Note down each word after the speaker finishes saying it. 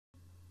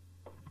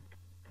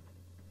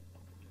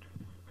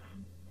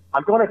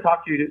I'm going to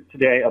talk to you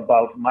today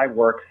about my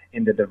work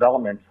in the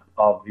development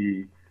of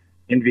the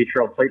in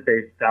vitro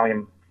plate-based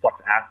thallium flux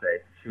assay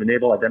to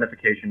enable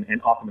identification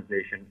and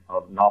optimization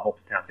of novel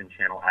potassium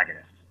channel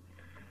agonists.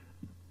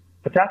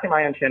 Potassium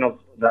ion channels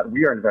that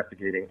we are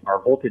investigating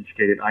are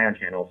voltage-gated ion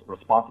channels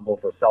responsible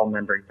for cell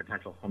membrane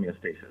potential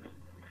homeostasis.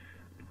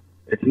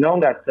 It's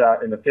known that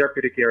in the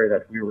therapeutic area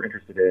that we were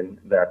interested in,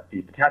 that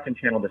the potassium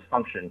channel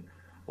dysfunction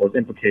was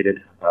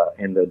implicated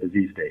in the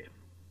disease state.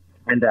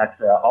 And that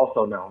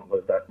also known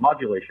was that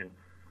modulation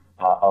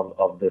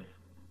of this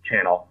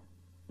channel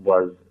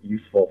was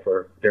useful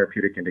for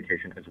therapeutic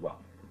indication as well.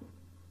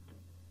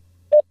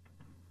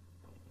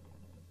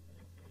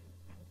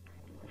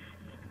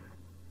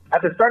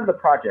 At the start of the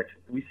project,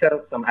 we set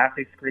up some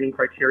assay screening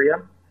criteria.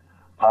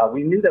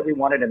 We knew that we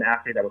wanted an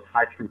assay that was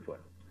high throughput,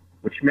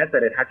 which meant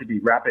that it had to be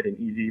rapid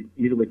and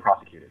easily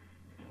prosecuted.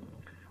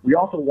 We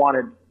also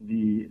wanted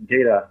the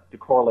data to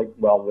correlate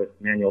well with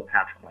manual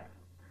patch plan.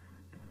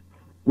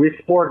 We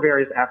explored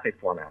various assay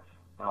formats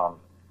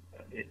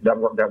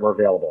that were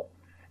available,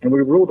 and we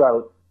ruled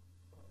out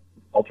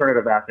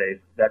alternative assays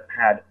that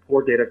had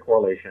poor data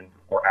correlation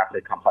or assay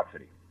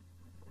complexity.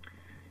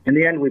 In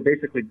the end, we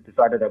basically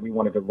decided that we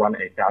wanted to run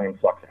a thallium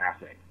flux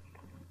assay.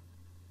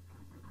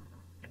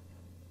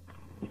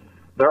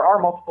 There are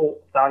multiple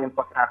thallium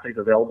flux assays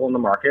available in the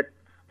market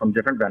from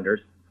different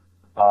vendors.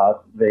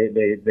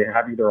 They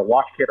have either a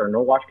wash kit or no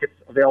wash kits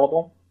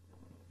available.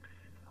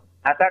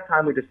 At that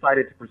time, we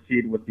decided to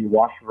proceed with the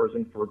wash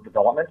version for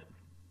development.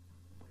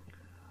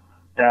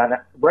 And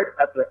right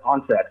at the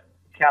onset,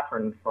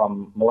 Catherine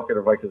from Molecular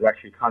Devices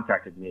actually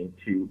contacted me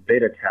to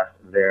beta test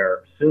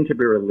their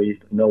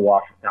soon-to-be-released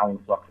no-wash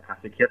thallium flux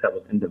assay kit that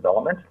was in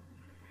development.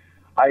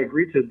 I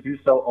agreed to do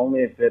so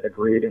only if it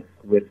agreed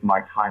with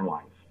my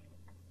timelines.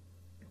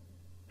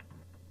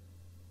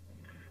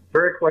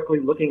 Very quickly,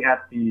 looking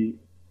at the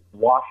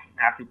wash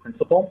assay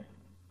principle,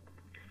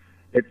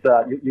 it's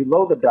you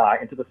load the dye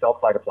into the cell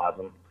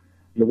cytoplasm,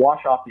 you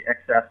wash off the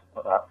excess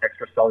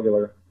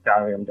extracellular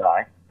thallium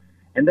dye,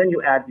 and then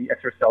you add the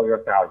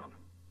extracellular thallium.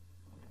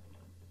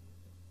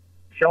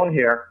 Shown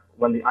here,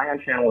 when the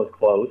ion channel is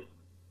closed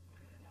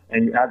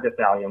and you add the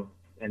thallium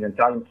and then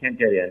thallium can't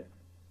get in,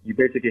 you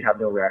basically have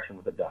no reaction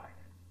with the dye.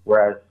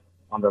 Whereas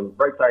on the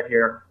right side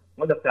here,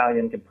 when the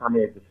thallium can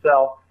permeate the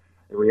cell,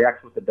 it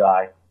reacts with the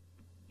dye,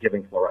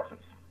 giving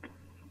fluorescence.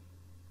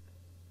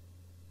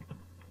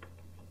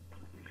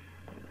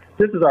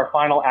 This is our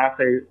final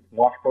assay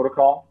wash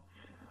protocol.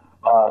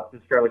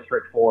 This is a fairly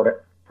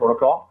straightforward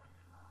protocol.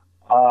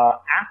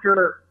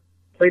 After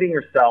plating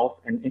your cells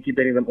and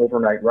incubating them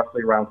overnight,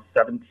 roughly around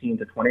 17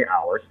 to 20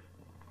 hours,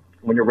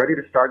 when you're ready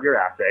to start your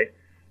assay,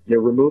 you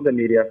remove the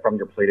media from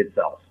your plated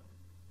cells.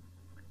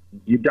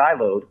 You dye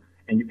load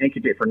and you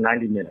incubate for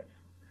 90 minutes.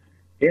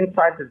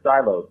 Inside this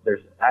dye load,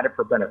 there's added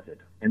benefit,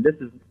 and this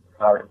is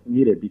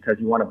needed because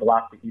you want to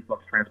block the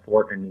efflux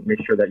transport and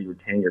make sure that you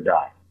retain your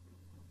dye.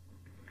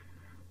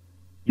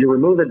 You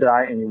remove the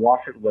dye and you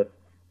wash it with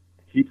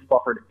heat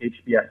buffered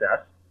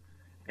HBSS,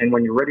 and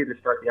when you're ready to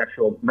start the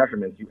actual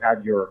measurements, you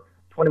add your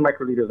 20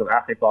 microliters of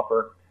assay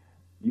buffer,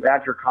 you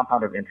add your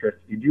compound of interest,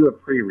 you do a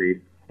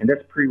pre-read, and this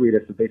pre-read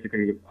is to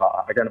basically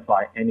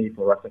identify any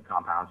fluorescent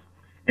compounds,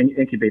 and you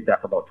incubate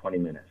that for about 20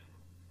 minutes.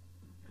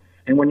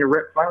 And when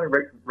you're finally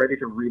ready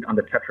to read on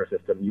the Tetra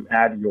system, you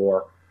add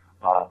your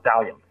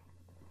thallium.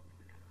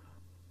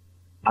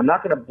 I'm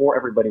not going to bore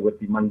everybody with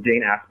the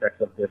mundane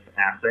aspects of this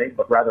assay,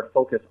 but rather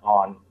focus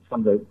on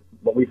some of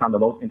what we found the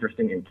most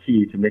interesting and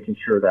key to making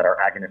sure that our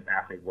agonist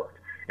assay worked.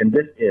 And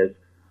this is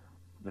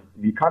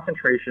the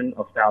concentration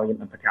of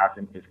thallium and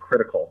potassium is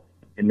critical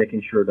in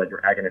making sure that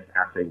your agonist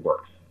assay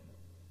works.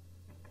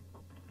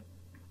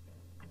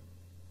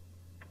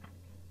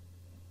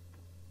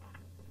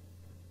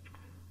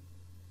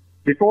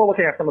 Before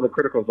looking at some of the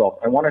critical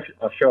results, I want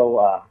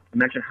to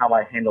mention how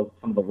I handled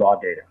some of the raw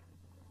data.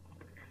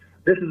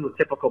 This is a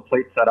typical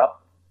plate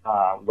setup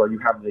where you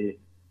have the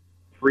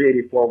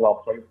 384 well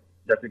plate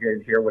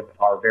designated here with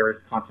our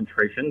various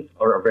concentrations,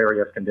 or our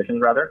various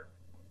conditions rather.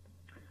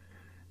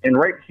 And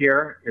right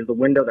here is the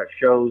window that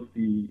shows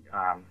the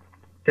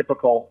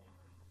typical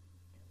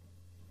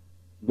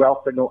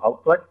well signal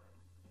output.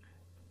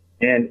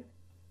 And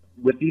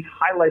with these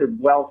highlighted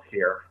wells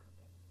here,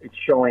 it's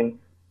showing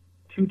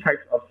two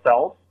types of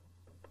cells.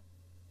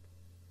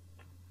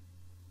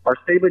 Our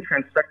stably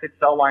transfected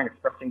cell line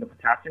expressing the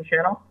potassium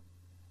channel,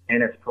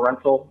 and its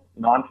parental,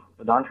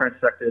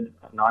 non-transfected,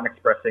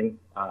 non-expressing,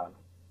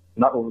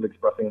 not overly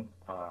expressing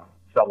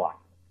cell line.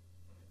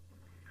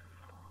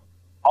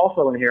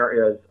 Also in here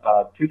is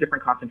two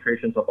different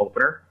concentrations of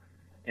opener,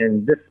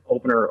 and this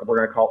opener we're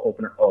going to call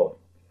opener O.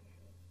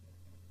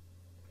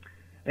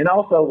 And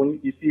also, when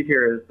you see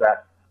here is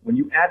that when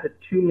you add the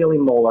 2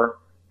 millimolar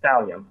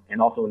thallium,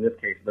 and also in this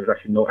case, there's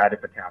actually no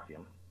added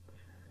potassium,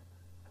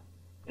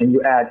 and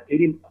you add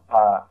 80,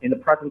 in the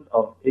presence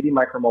of 80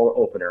 micromolar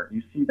opener,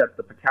 you see that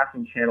the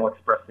potassium channel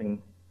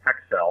expressing hex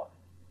cell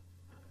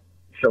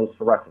shows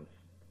fluorescence.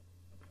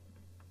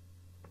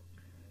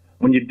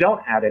 When you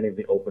don't add any of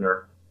the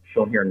opener,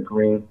 shown here in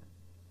green,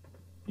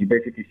 you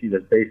basically see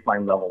this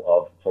baseline level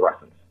of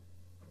fluorescence.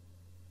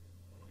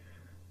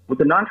 With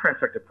the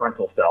non-transfected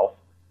parental cells,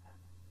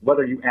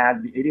 whether you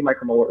add the 80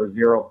 micromolar or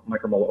 0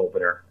 micromolar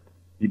opener,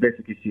 you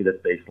basically see this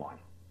baseline.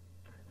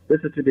 This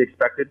is to be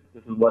expected.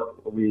 This is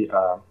what we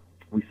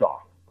saw.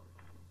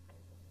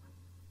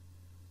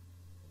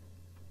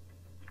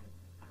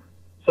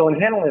 So in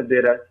handling the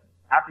data,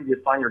 after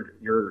you find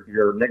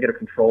your negative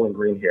control in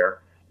green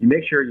here, you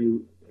make sure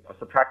you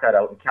subtract that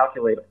out and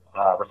calculate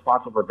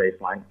response over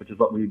baseline, which is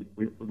what we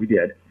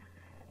did,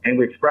 and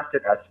we expressed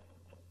it as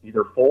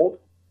either fold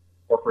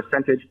or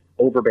percentage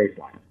over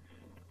baseline.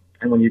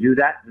 And when you do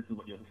that, this is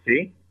what you'll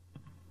see.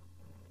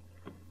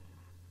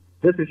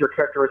 This is your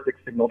characteristic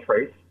signal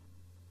trace,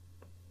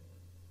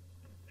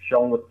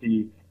 shown with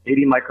the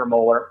 80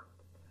 micromolar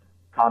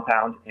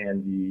compound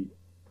and the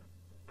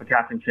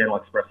potassium channel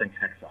expressing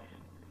hex cells.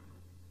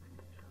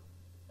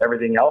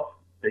 Everything else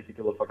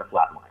basically looks like a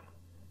flat line.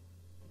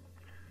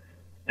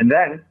 And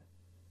then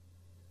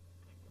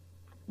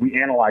we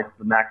analyze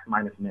the max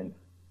minus min.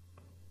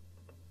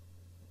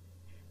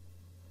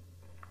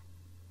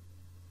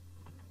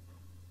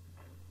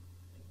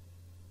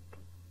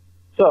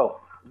 So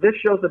this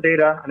shows the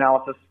data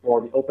analysis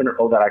for the opener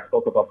O that I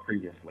spoke about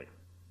previously.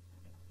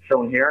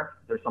 Shown here,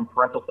 there's the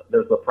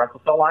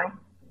parental cell line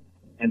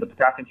and the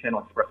potassium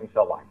channel expressing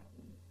cell line.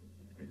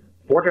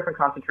 4 different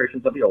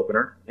concentrations of the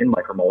opener in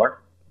micromolar.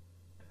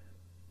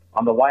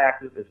 On the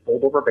y-axis is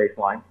fold over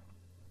baseline.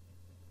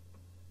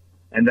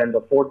 And then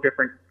the 4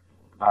 different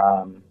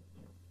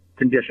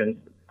conditions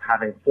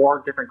having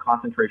 4 different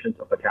concentrations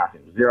of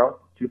potassium, 0,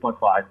 2.5,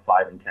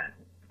 5, and 10.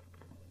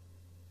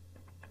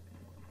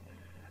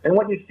 And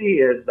what you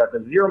see is that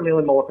the 0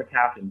 millimolar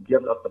potassium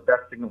gives us the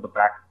best signal to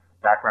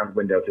background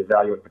window to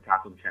evaluate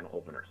potassium channel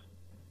openers,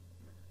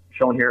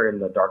 shown here in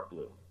the dark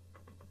blue.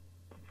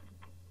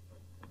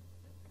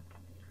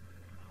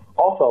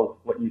 Also,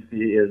 what you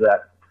see is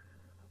that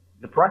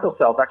the parental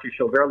cells actually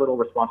show very little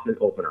response to the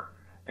opener.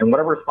 And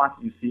whatever response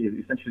you see is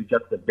essentially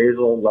just the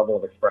basal level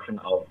of expression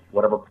of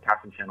whatever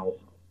potassium channels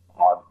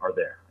are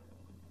there.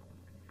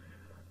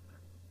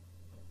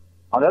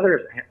 On the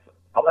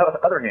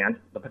other hand,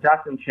 the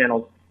potassium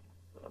channels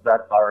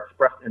that are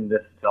expressed in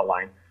this cell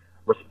line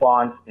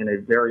respond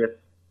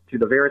to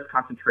the various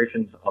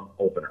concentrations of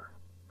opener.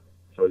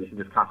 So you see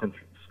this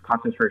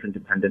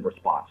concentration-dependent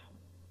response.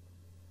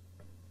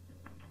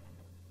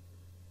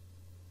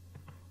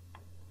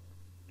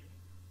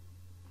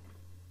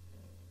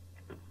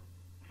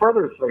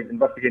 Further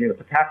investigating the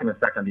potassium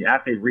effect on the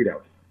assay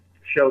readouts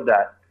showed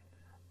that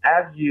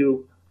as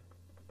you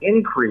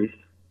increase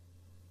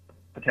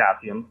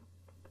potassium,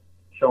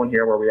 shown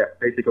here where we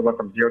basically went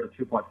from 0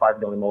 to 2.5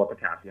 millimolar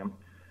potassium,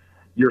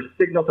 your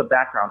signal to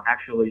background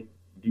actually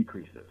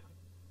decreases.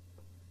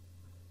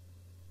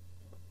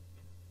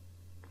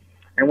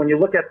 And when you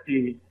look at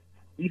the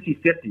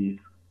EC50s,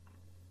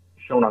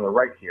 shown on the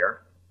right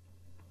here,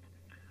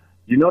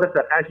 you notice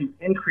that as you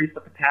increase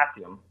the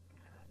potassium,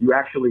 you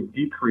actually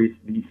decrease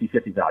the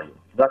EC50 value,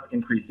 thus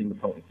increasing the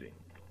potency.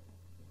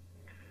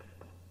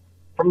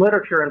 From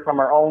literature and from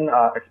our own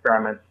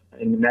experiments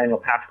in the manual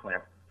patch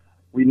clamp,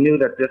 we knew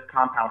that this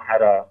compound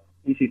had a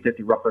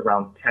EC50 roughly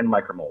around 10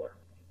 micromolar.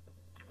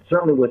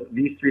 Certainly with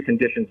these 3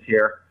 conditions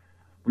here,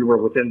 we were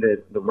within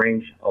the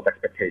range of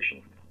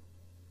expectation.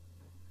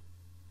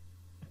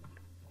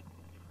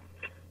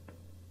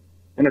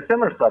 In a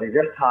similar study,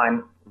 this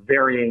time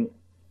varying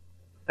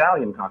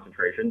thallium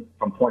concentration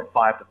from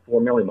 0.5 to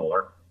 4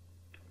 millimolar,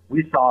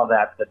 we saw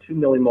that the 2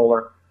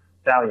 millimolar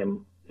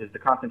thallium is the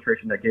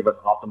concentration that gave us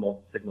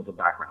optimal signal to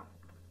background,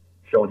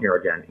 shown here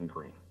again in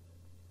green.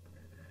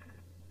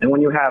 And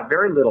when you have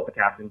very little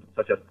potassium,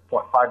 such as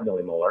 0.5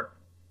 millimolar,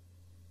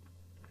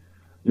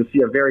 you'll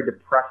see a very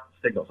depressed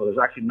signal. So there's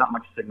actually not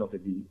much signal to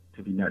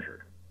be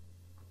measured.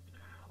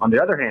 On the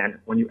other hand,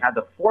 when you add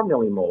the 4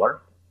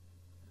 millimolar,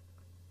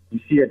 you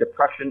see a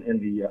depression in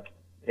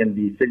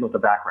the signal to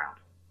background.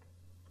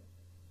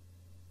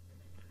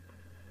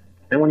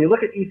 And when you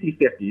look at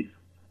EC50s,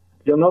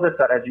 you'll notice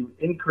that as you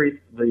increase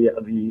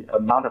the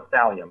amount of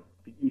thallium,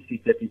 the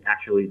EC50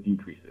 actually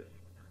decreases.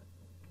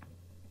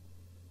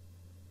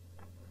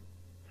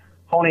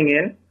 Honing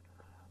in,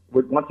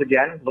 once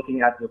again,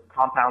 looking at the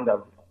compound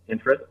of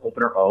interest,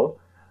 opener O,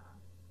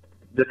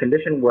 the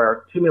condition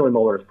where 2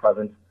 millimolar is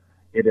present,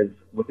 it is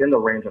within the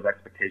range of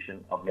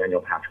expectation of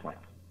manual patch clamp.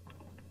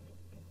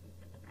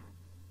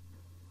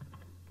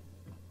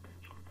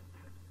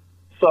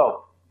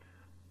 So,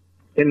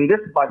 in this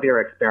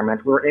Bivera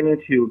experiment, we were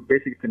aiming to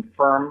basically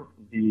confirm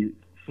the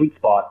sweet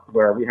spot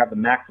where we have the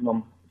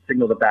maximum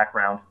signal to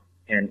background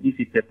and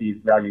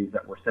EC50s values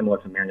that were similar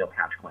to manual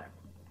patch clamp.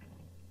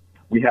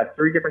 We had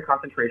 3 different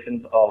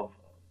concentrations of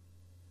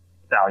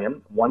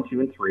thallium, 1, 2,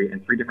 and 3,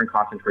 and 3 different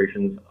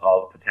concentrations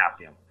of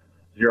potassium,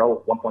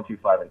 0,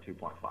 1.25, and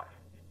 2.5.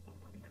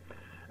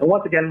 And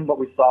once again, what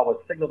we saw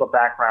was signal to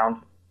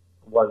background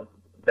was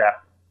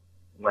best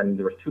when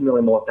there was 2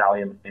 millimolar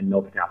thallium and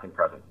no potassium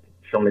present,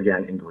 shown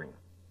again in green.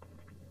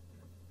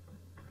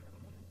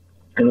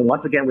 And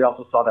once again, we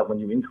also saw that when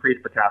you increase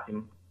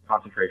potassium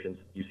concentrations,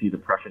 you see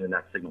depression in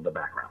that signal to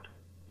background.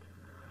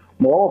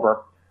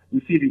 Moreover, you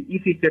see the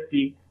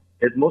EC50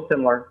 is most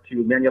similar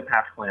to manual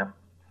patch clamp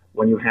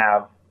when you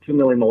have 2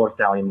 millimolar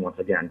thallium once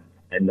again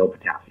and no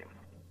potassium.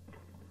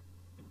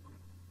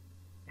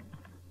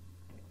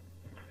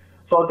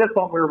 So at this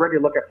point, we're ready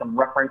to look at some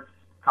reference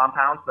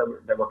compounds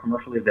that were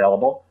commercially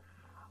available.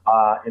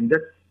 In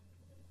this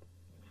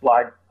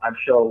slide, I've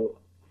shown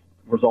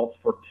results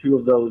for 2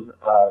 of those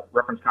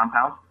reference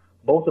compounds,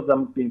 both of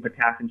them being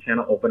potassium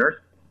channel openers.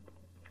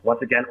 Once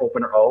again,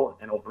 opener O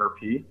and opener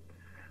P.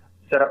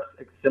 Setups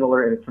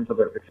similar in terms of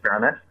the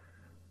experiment,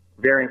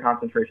 varying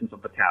concentrations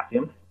of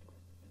potassium.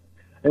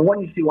 And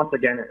what you see once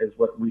again is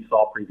what we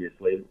saw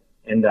previously,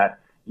 in that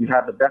you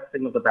have the best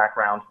signal to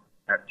background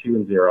at 2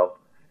 and 0,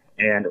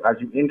 and as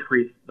you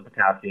increase the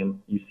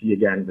potassium, you see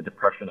again the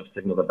depression of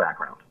signal to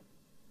background.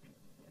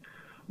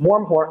 More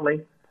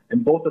importantly,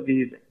 in both of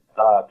these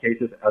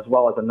cases, as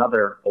well as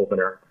another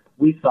opener,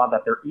 we saw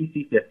that their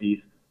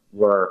EC50s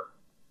were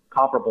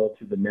comparable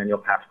to the manual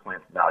patch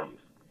clamp values.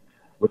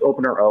 With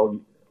opener O,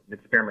 the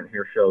experiment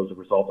here shows a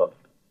result of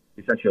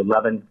essentially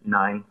 11,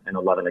 9, and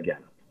 11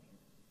 again.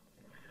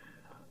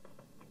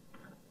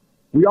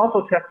 We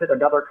also tested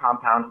another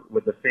compound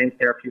with the same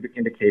therapeutic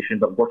indication,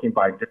 but working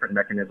by a different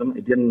mechanism.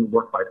 It didn't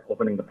work by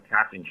opening the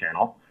potassium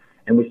channel,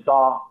 and we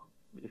saw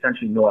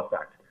essentially no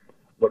effect.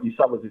 What you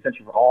saw was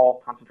essentially for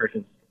all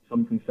concentrations,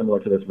 something similar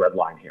to this red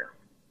line here.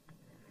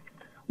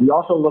 We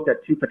also looked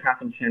at 2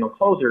 potassium channel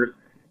closers,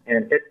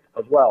 and it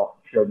as well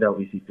showed no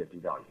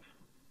EC50 values.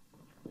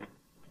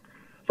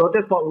 So at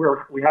this point,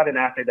 we had an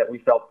assay that we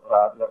felt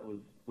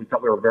we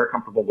were very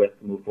comfortable with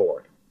to move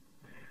forward.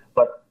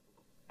 But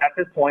at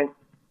this point,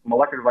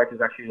 Molecular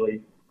Devices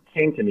actually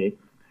came to me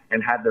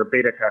and had their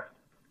beta test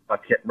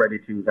kit ready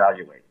to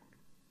evaluate.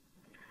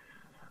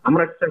 I'm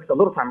going to spend a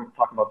little time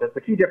talking about this.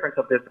 The key difference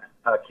of this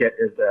kit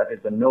is that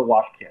it's a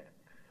no-wash kit,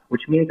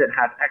 which means it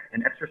has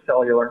an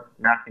extracellular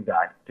masking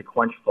dye to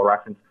quench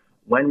fluorescence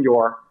when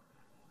your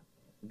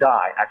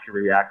dye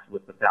actually reacts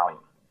with the thallium.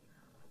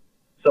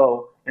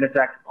 So, in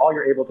effect, all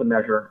you're able to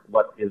measure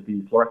what is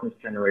the fluorescence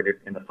generated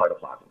in the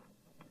cytoplasm.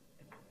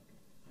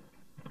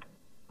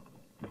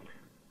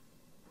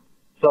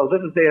 So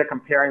this is data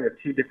comparing the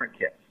 2 different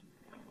kits.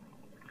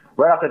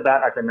 Right off the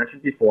bat, as I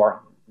mentioned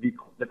before, the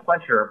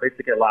quencher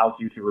basically allows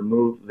you to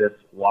remove this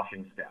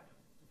washing step.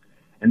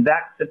 And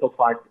that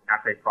simplifies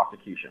assay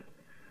prosecution.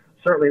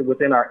 Certainly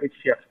within our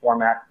HTS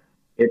format,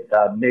 it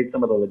made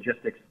some of the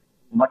logistics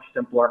much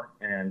simpler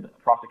and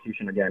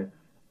prosecution, again,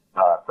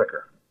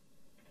 quicker.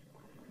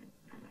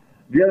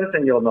 The other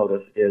thing you'll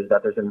notice is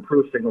that there's an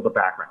improved signal to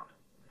background.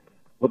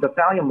 With the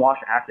thallium wash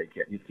assay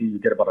kit, you see you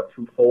get about a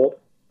 2-fold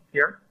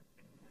here,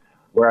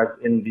 whereas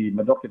in the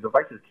Molecular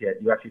Devices kit,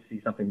 you actually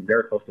see something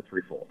very close to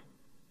 3-fold.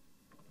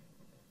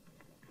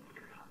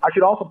 I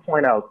should also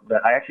point out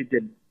that I actually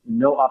did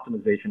no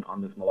optimization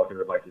on this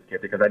Molecular Devices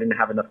kit because I didn't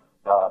have enough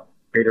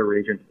beta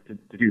reagents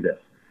to do this.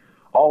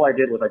 All I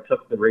did was I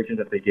took the reagent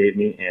that they gave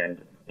me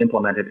and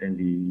implemented in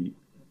the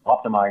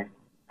optimized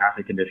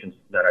assay conditions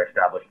that I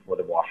established for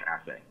the wash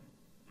assay.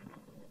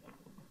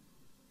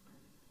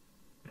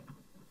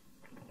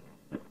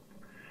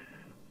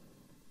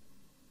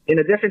 In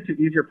addition to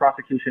easier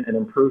prosecution and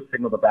improved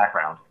signal to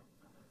background,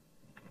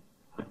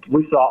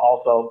 we saw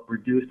also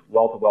reduced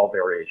well-to-well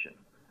variation,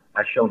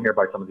 as shown here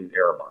by some of these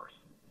error bars.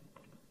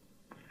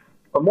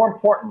 But more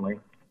importantly,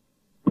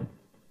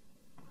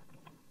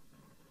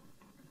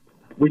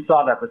 we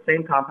saw that the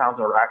same compounds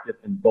are active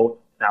in both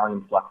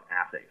thallium flux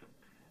assays.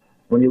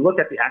 When you look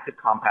at the active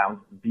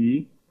compounds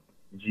B,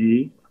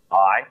 G,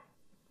 I,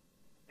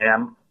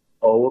 M,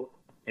 O,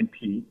 and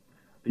P,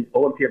 the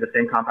O and P are the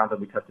same compounds that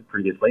we tested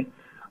previously.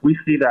 We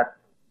see that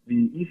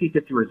the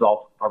EC50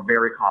 results are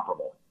very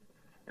comparable.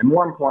 And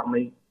more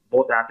importantly,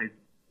 both assays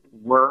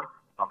were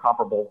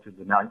comparable to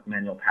the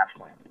manual patch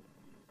clamp.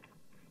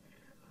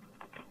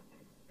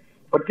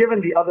 But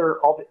given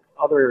all the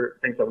other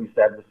things that we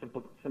said, the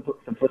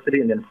simplicity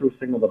and the improved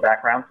signal to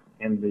background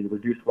and the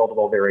reduced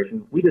well-to-well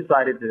variation, we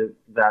decided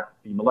that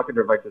the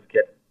Molecular Devices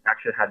kit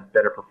actually had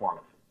better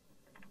performance.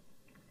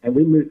 And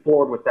we moved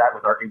forward with that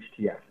with our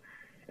HTS.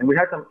 And we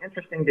had some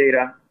interesting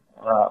data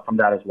from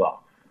that as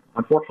well.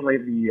 Unfortunately,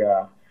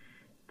 the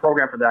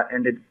program for that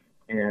ended,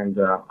 and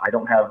I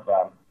don't have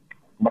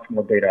much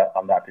more data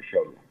on that to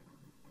show you.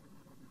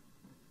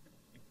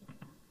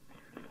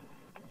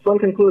 So in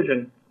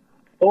conclusion,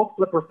 both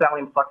flipper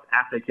thallium flux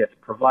assay kits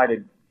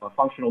provided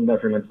functional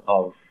measurements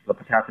of the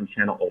potassium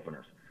channel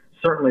openers.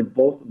 Certainly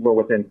both were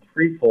within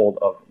 3-fold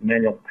of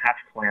manual patch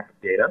clamp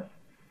data.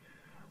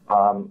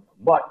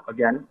 But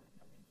again,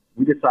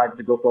 we decided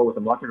to go forward with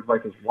the Molecular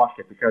Devices wash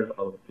kit because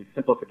of the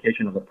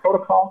simplification of the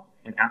protocol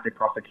and assay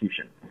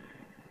prosecution.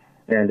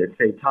 And it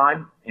saved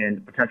time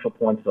and potential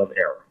points of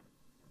error.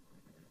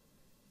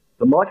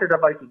 The Molecular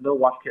Devices no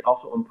wash kit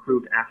also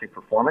improved assay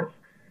performance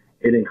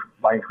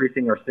by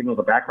increasing our signal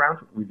to background,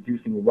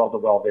 reducing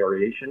well-to-well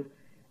variation,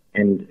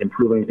 and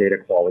improving data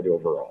quality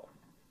overall.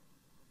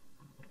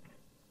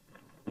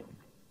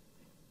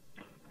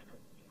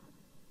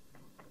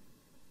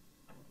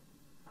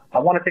 I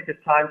want to take this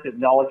time to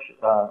acknowledge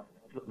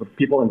the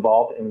people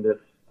involved in this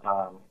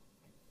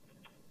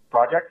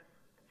project.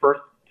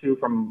 First, two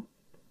from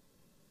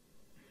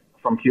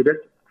Qubit,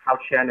 Hao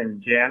Chen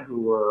and Jan,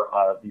 who were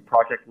the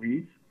project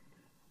leads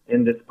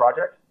in this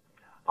project.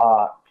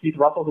 Keith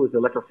Russell, who is the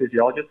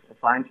electrophysiologist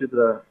assigned to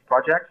the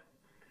project.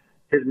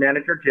 His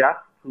manager, Jeff,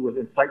 who was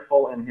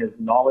insightful in his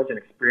knowledge and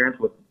experience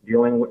with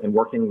dealing with and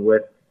working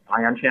with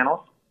ion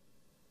channels.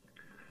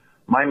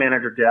 My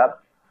manager, Deb,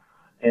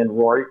 and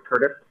Rory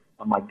Curtis,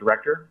 my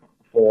director,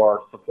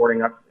 for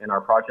supporting us in our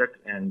project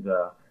and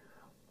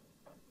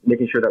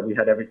making sure that we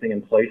had everything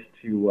in place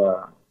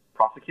to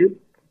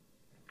prosecute.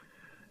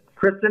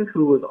 Kristen,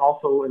 who was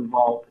also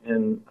involved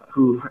in,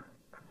 who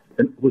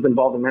was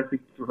involved immensely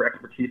through her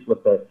expertise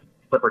with the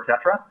Slipper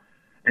Tetra,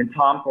 and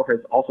Tom for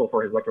his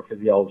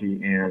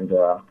electrophysiology and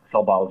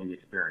cell biology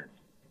experience.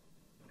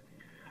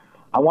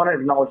 I want to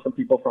acknowledge some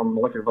people from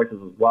Molecular Devices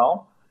as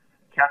well.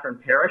 Catherine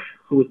Parrish,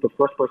 who was the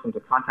first person to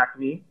contact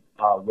me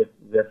with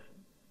this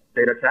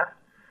data test.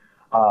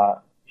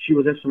 She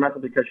was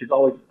instrumental because she's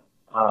always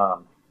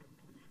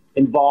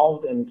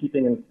involved in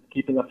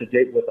keeping up to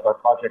date with our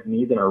project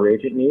needs and our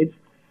reagent needs.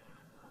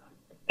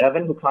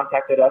 Evan, who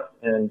contacted us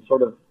and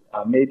sort of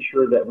made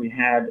sure that we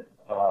had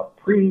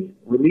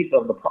pre-release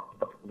of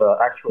the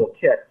actual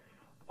kit,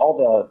 all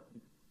the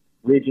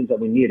reagents that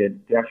we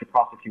needed to actually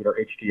prosecute our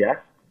HTX.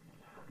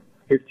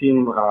 His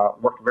team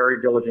worked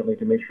very diligently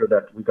to make sure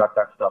that we got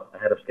that stuff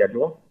ahead of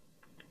schedule.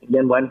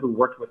 Yen Wen, who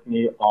worked with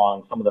me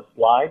on some of the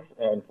slides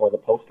and for the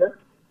poster.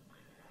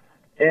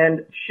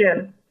 And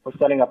Shin for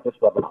setting up this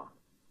webinar.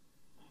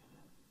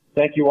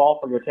 Thank you all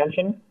for your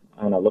attention,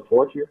 and I look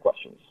forward to your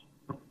questions.